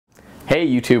Hey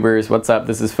YouTubers, what's up?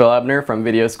 This is Phil Ebner from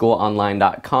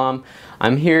videoschoolonline.com.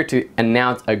 I'm here to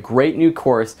announce a great new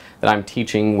course that I'm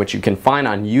teaching, which you can find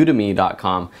on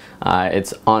udemy.com.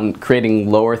 It's on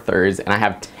creating lower thirds, and I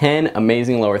have 10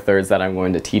 amazing lower thirds that I'm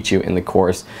going to teach you in the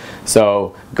course.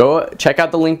 So go check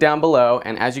out the link down below,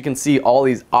 and as you can see all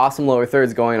these awesome lower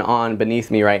thirds going on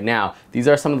beneath me right now, these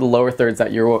are some of the lower thirds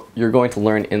that you're going to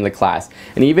learn in the class.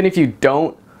 And even if you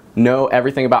don't know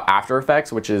everything about After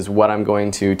Effects, which is what I'm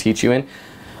going to teach you in,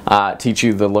 teach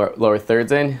you the lower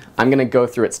thirds in, I'm going to go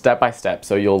through it step by step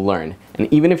so you'll learn. And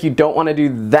even if you don't want to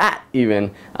do that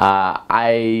even,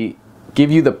 I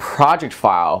give you the project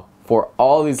file for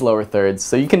all these lower thirds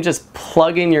so you can just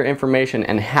plug in your information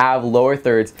and have lower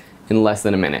thirds in less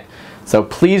than a minute. So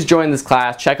please join this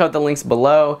class. Check out the links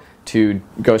below to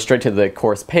go straight to the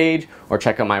course page, or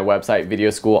check out my website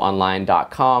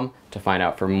videoschoolonline.com to find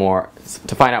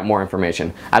out more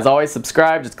information. As always,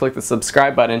 subscribe. Just click the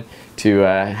subscribe button to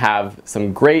have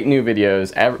some great new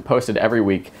videos posted every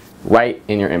week right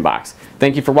in your inbox.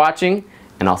 Thank you for watching,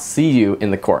 and I'll see you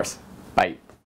in the course. Bye.